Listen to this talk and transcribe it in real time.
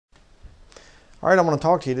All right, I'm going to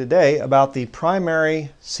talk to you today about the primary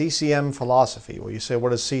CCM philosophy. Well, you say,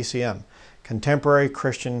 what is CCM? Contemporary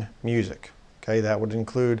Christian music. Okay, that would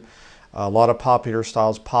include a lot of popular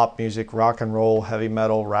styles, pop music, rock and roll, heavy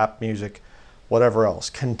metal, rap music, whatever else.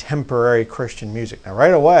 Contemporary Christian music. Now,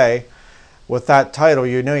 right away, with that title,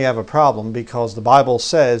 you know you have a problem because the Bible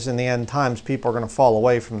says in the end times people are going to fall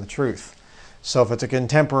away from the truth. So if it's a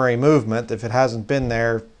contemporary movement, if it hasn't been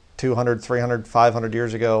there 200, 300, 500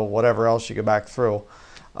 years ago, whatever else you go back through,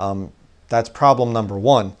 that's problem number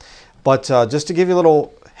one. But just to give you a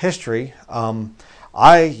little history,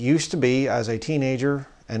 I used to be, as a teenager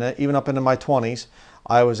and even up into my 20s,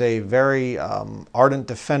 I was a very ardent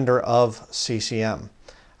defender of CCM,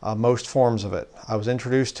 most forms of it. I was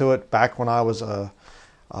introduced to it back when I was a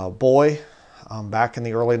boy, back in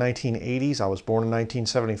the early 1980s. I was born in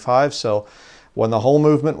 1975, so when the whole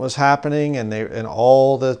movement was happening and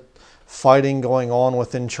all the fighting going on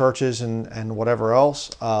within churches and whatever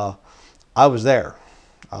else, I was there.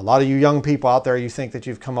 A lot of you young people out there, you think that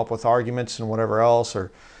you've come up with arguments and whatever else,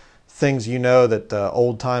 or things you know that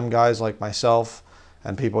old-time guys like myself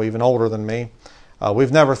and people even older than me,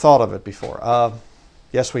 we've never thought of it before.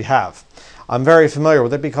 Yes, we have. I'm very familiar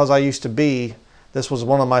with it because I used to be, this was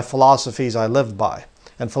one of my philosophies I lived by.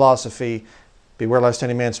 And philosophy, beware lest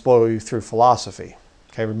any man spoil you through philosophy.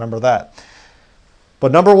 Okay, remember that.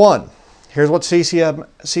 But number one, here's what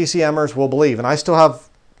CCMers will believe. And I still have,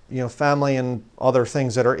 family and other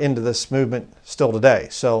things that are into this movement still today.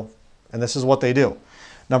 So, and this is what they do.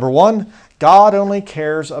 Number one, God only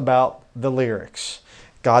cares about the lyrics.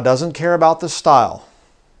 God doesn't care about the style.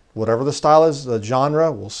 Whatever the style is, the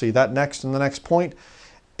genre, we'll see that next in the next point.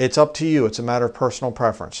 It's up to you. It's a matter of personal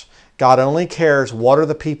preference. God only cares what are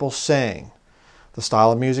the people saying. The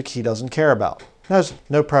style of music he doesn't care about. There's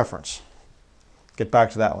no preference. Get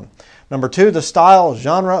back to that one. Number two, the style,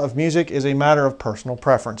 genre of music is a matter of personal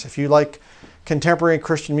preference. If you like contemporary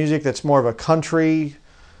Christian music that's more of a country,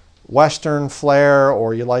 western flair,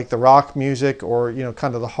 or you like the rock music, or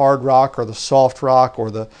kind of the hard rock or the soft rock,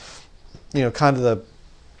 or the kind of the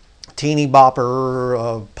teeny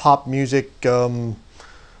bopper pop music,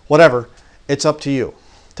 whatever, it's up to you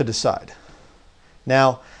to decide.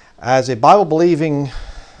 Now, as a Bible-believing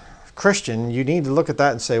Christian, you need to look at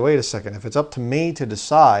that and say, wait a second, if it's up to me to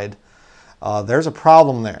decide, there's a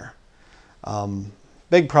problem there.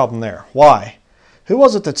 Big problem there. Why? Who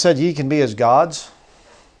was it that said ye can be as gods?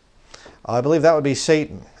 I believe that would be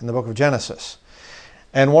Satan in the book of Genesis.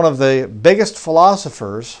 And one of the biggest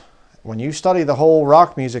philosophers, when you study the whole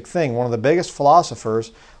rock music thing, one of the biggest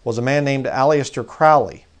philosophers was a man named Aleister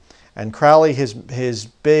Crowley. And Crowley, his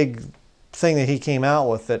big thing that he came out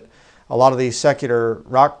with, that a lot of these secular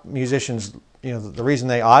rock musicians, the reason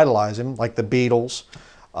they idolize him, like the Beatles,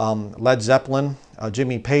 Led Zeppelin,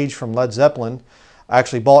 Jimmy Page from Led Zeppelin,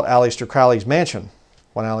 actually bought Aleister Crowley's mansion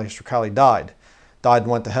when Aleister Crowley died. Died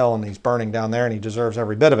and went to hell, and he's burning down there, and he deserves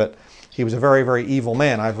every bit of it. He was a very, very evil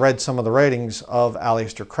man. I've read some of the writings of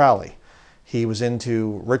Aleister Crowley. He was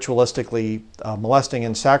into ritualistically molesting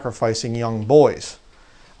and sacrificing young boys.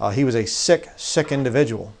 He was a sick, sick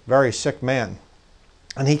individual, very sick man.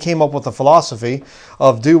 And he came up with the philosophy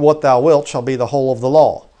of do what thou wilt shall be the whole of the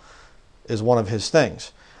law, is one of his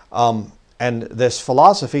things. And this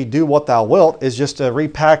philosophy, do what thou wilt, is just a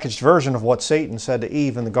repackaged version of what Satan said to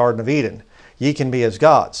Eve in the Garden of Eden. Ye can be as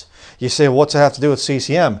gods. You say, well, what's it have to do with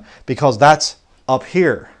CCM? Because that's up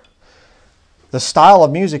here. The style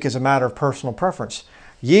of music is a matter of personal preference.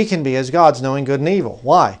 Ye can be as gods, knowing good and evil.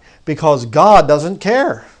 Why? Because God doesn't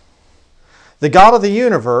care. The God of the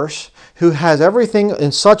universe, who has everything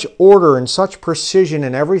in such order and such precision,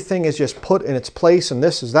 and everything is just put in its place, and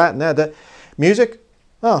this is that and that. Music?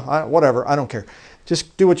 Oh, whatever. I don't care.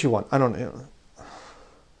 Just do what you want. I don't.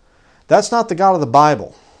 That's not the God of the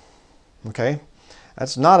Bible. Okay?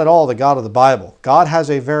 That's not at all the God of the Bible. God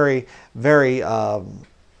has a very, very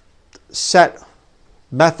set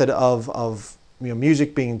method of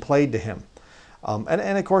music being played to him.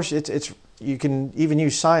 And of course, you can even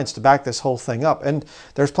use science to back this whole thing up. And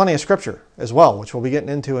there's plenty of scripture as well, which we'll be getting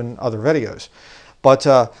into in other videos. But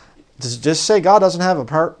just say God doesn't have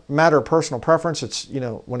a matter of personal preference. It's,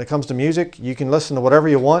 when it comes to music, you can listen to whatever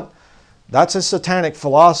you want. That's a satanic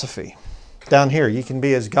philosophy. Down here, you can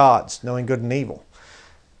be as gods, knowing good and evil.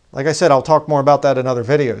 Like I said, I'll talk more about that in other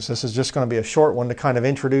videos. This is just going to be a short one to kind of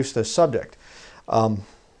introduce this subject.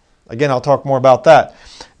 Again, I'll talk more about that.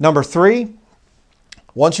 Number three,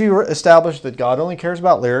 once you establish that God only cares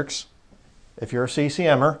about lyrics, if you're a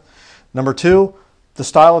CCMer. Number two, the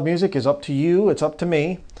style of music is up to you. It's up to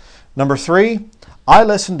me. Number three, I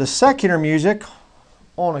listen to secular music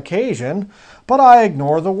on occasion, but I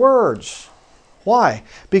ignore the words. Why?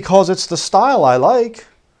 Because it's the style I like.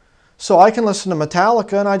 So I can listen to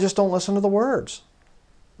Metallica and I just don't listen to the words.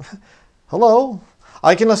 Hello?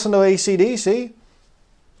 I can listen to AC/DC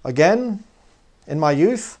again in my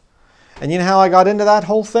youth. And you know how I got into that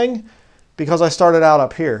whole thing? Because I started out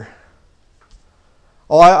up here.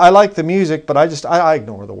 Oh, I like the music, but I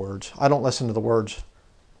ignore the words. I don't listen to the words.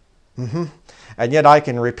 And yet I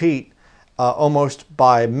can repeat almost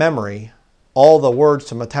by memory all the words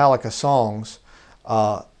to Metallica songs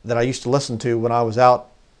that I used to listen to when I was out,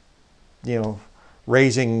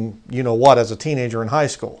 raising what as a teenager in high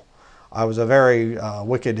school. I was a very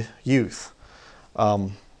wicked youth.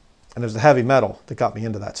 And it was the heavy metal that got me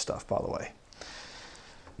into that stuff, by the way.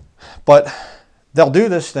 But they'll do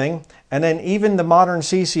this thing, and then even the modern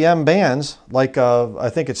CCM bands, like I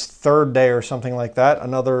think it's Third Day or something like that,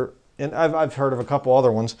 and I've heard of a couple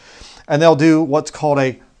other ones, and they'll do what's called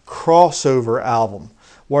a crossover album,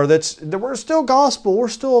 where we're still gospel, we're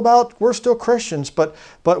still Christians, but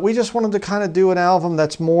we just wanted to kind of do an album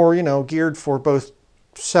that's more, geared for both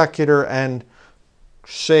secular and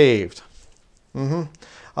saved.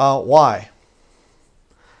 Why?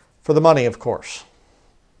 For the money, of course.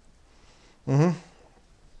 I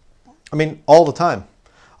mean, all the time.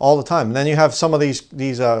 And then you have some of these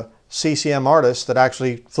CCM artists that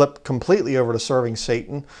actually flip completely over to serving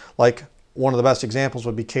Satan. Like one of the best examples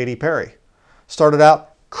would be Katy Perry. Started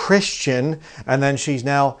out Christian, and then she's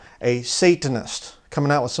now a Satanist,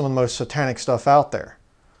 coming out with some of the most satanic stuff out there.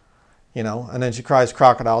 And then she cries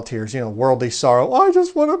crocodile tears, worldly sorrow. I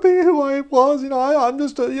just want to be who I was, I'm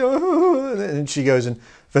just and she goes and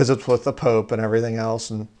visits with the Pope and everything else,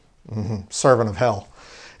 and servant of hell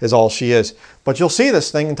is all she is. But you'll see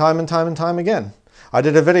this thing time and time again. I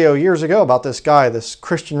did a video years ago about this guy, this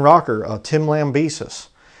Christian rocker, Tim Lambesis,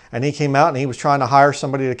 and he came out and he was trying to hire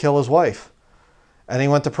somebody to kill his wife. And he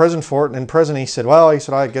went to prison for it, and in prison he said,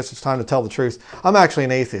 I guess it's time to tell the truth. I'm actually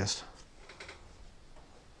an atheist.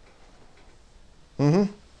 Kind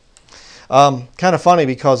of funny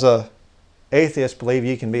because atheists believe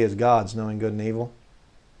you can be as gods, knowing good and evil.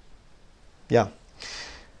 Yeah.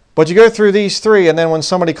 But you go through these three, and then when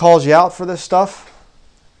somebody calls you out for this stuff,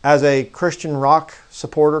 as a Christian rock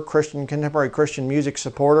supporter, contemporary Christian music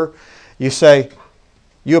supporter, you say,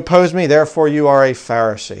 you oppose me, therefore you are a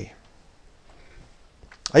Pharisee.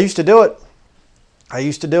 I used to do it.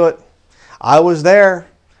 I was there.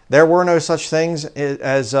 There were no such things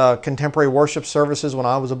as contemporary worship services when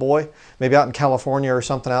I was a boy, maybe out in California or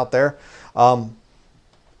something out there.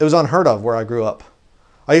 It was unheard of where I grew up.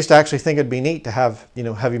 I used to actually think it'd be neat to have,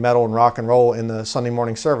 heavy metal and rock and roll in the Sunday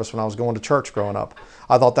morning service when I was going to church growing up.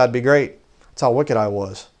 I thought that'd be great. That's how wicked I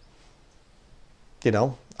was.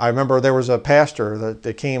 I remember there was a pastor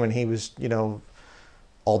that came and he was,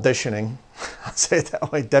 auditioning. I'd say it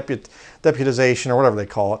that way, deputization or whatever they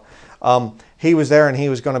call it. He was there and he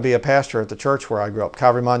was going to be a pastor at the church where I grew up,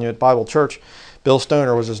 Calvary Monument Bible Church. Bill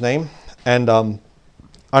Stoner was his name. And I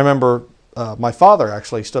remember my father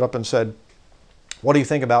actually stood up and said, what do you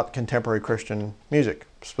think about contemporary Christian music,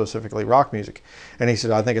 specifically rock music? And he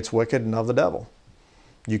said, I think it's wicked and of the devil.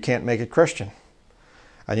 You can't make it Christian.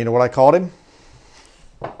 And you know what I called him?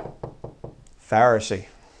 Pharisee.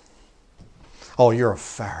 Oh, you're a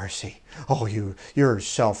Pharisee. Oh, you're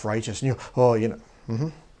self-righteous.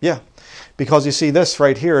 Yeah, because you see, this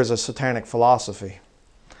right here is a satanic philosophy.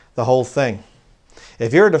 The whole thing.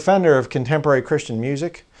 If you're a defender of contemporary Christian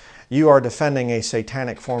music, you are defending a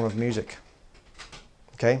satanic form of music.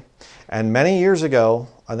 Okay? And many years ago,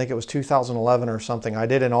 I think it was 2011 or something, I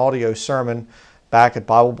did an audio sermon back at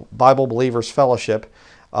Bible Believers Fellowship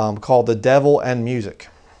called The Devil and Music.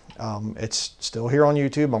 It's still here on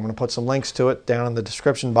YouTube. I'm going to put some links to it down in the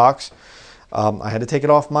description box. I had to take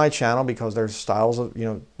it off my channel because there's styles of,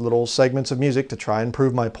 little segments of music to try and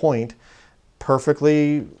prove my point.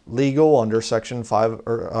 Perfectly legal under Section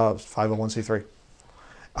 501c3.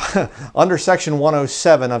 Under Section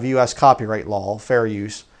 107 of U.S. copyright law, fair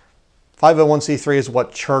use. 501c3 is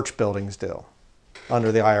what church buildings do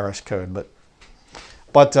under the IRS code, but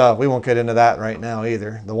we won't get into that right now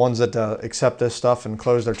either. The ones that accept this stuff and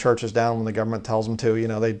close their churches down when the government tells them to,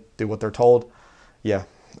 they do what they're told. Yeah.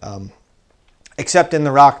 Except in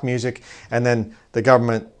the rock music, and then the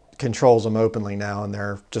government controls them openly now, and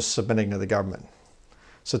they're just submitting to the government.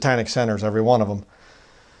 Satanic centers, every one of them.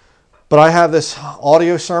 But I have this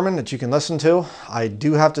audio sermon that you can listen to. I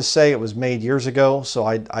do have to say it was made years ago, so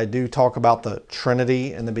I do talk about the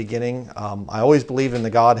Trinity in the beginning. I always believed in the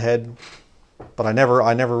Godhead, but I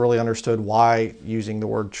never really understood why using the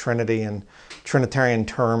word Trinity in Trinitarian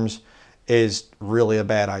terms is really a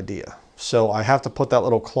bad idea. So I have to put that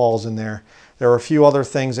little clause in there There were a few other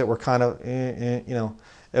things that were kind of, you know,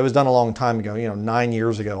 it was done a long time ago. You know, 9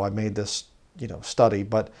 years ago I made this, you know, study,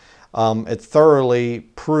 but it thoroughly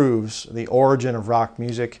proves the origin of rock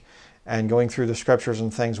music and going through the scriptures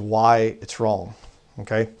and things why it's wrong.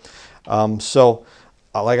 Okay,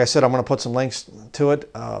 like I said, I'm going to put some links to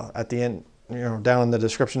it at the end, you know, down in the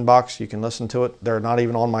description box. You can listen to it. They're not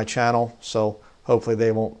even on my channel, so hopefully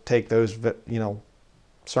they won't take those, you know,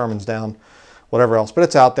 sermons down, whatever else. But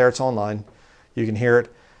it's out there. It's online. You can hear it.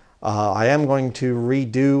 I am going to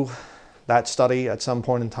redo that study at some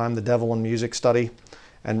point in time, the Devil and Music study,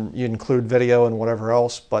 and you include video and whatever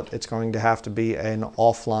else, but it's going to have to be an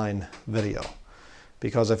offline video,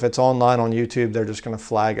 because if it's online on YouTube, they're just going to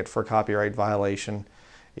flag it for copyright violation,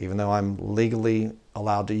 even though I'm legally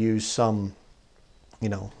allowed to use some, you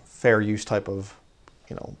know, fair use type of,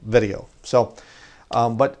 you know, video. So,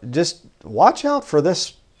 but just watch out for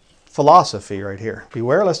this philosophy right here.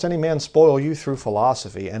 Beware lest any man spoil you through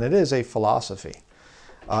philosophy. And it is a philosophy.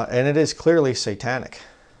 And it is clearly satanic.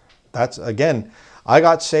 That's, again, I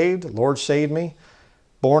got saved, the Lord saved me,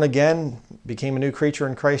 born again, became a new creature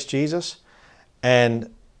in Christ Jesus, and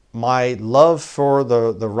my love for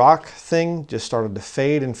the rock thing just started to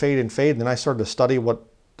fade and fade and fade. And then I started to study what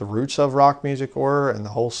the roots of rock music were and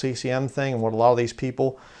the whole CCM thing and what a lot of these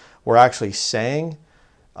people were actually saying,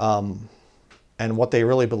 and what they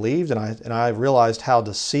really believed. And I realized how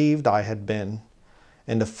deceived I had been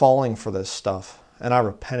into falling for this stuff. And I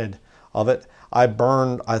repented of it. I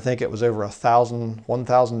burned, I think it was over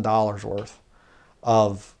 $1,000 worth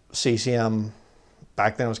of CCM.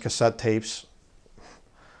 Back then it was cassette tapes.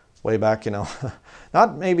 Way back, you know,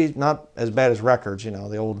 maybe not as bad as records, you know,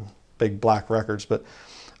 the old big black records, but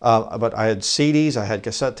I had CDs, I had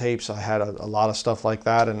cassette tapes, I had a lot of stuff like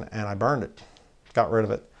that, and I burned it, got rid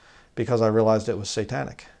of it, because I realized it was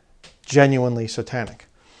satanic, genuinely satanic.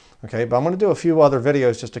 Okay, but I'm going to do a few other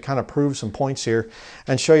videos just to kind of prove some points here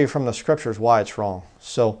and show you from the scriptures why it's wrong.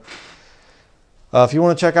 So if you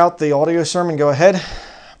want to check out the audio sermon, go ahead,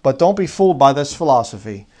 but don't be fooled by this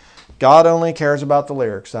philosophy. God only cares about the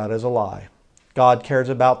lyrics. That is a lie. God cares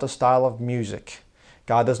about the style of music.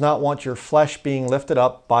 God does not want your flesh being lifted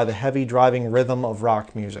up by the heavy driving rhythm of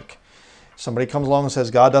rock music. Somebody comes along and says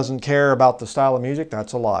God doesn't care about the style of music.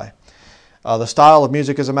 That's a lie. The style of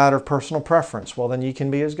music is a matter of personal preference. Well, then you can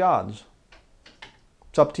be as gods.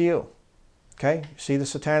 It's up to you. Okay? See the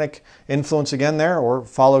satanic influence again there? Or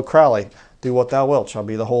follow Crowley. Do what thou wilt shall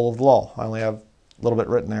be the whole of the law. I only have a little bit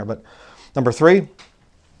written there. But number 3,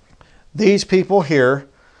 these people here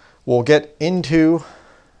will get into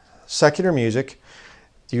secular music.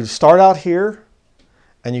 You start out here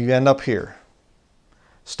and you end up here.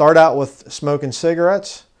 Start out with smoking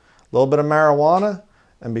cigarettes, a little bit of marijuana,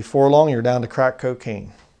 and before long you're down to crack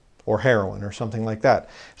cocaine or heroin or something like that.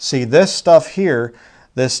 See, this stuff here,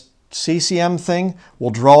 this CCM thing,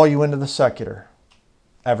 will draw you into the secular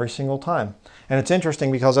every single time. And it's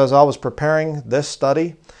interesting because as I was preparing this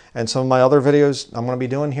study and some of my other videos I'm going to be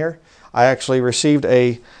doing here, I actually received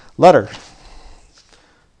a letter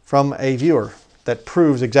from a viewer that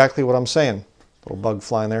proves exactly what I'm saying. Little bug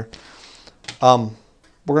flying there.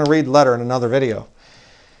 We're going to read the letter in another video.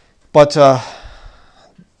 But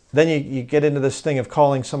then you get into this thing of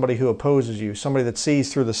calling somebody who opposes you, somebody that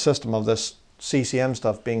sees through the system of this CCM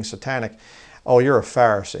stuff being satanic, oh, you're a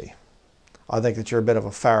Pharisee. I think that you're a bit of a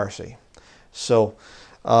Pharisee. So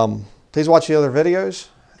please watch the other videos,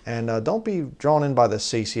 and don't be drawn in by the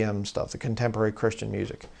CCM stuff, the contemporary Christian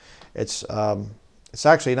music. It's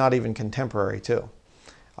actually not even contemporary too.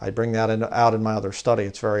 I bring that out in my other study.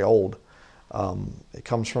 It's very old. It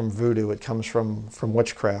comes from voodoo. It comes from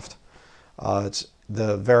witchcraft. It's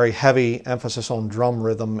the very heavy emphasis on drum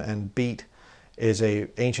rhythm and beat is a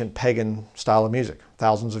ancient pagan style of music,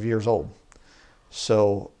 thousands of years old.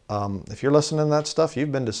 So if you're listening to that stuff,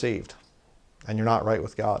 you've been deceived, and you're not right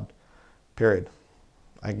with God, period.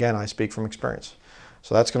 Again, I speak from experience.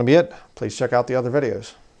 So that's going to be it. Please check out the other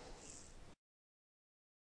videos.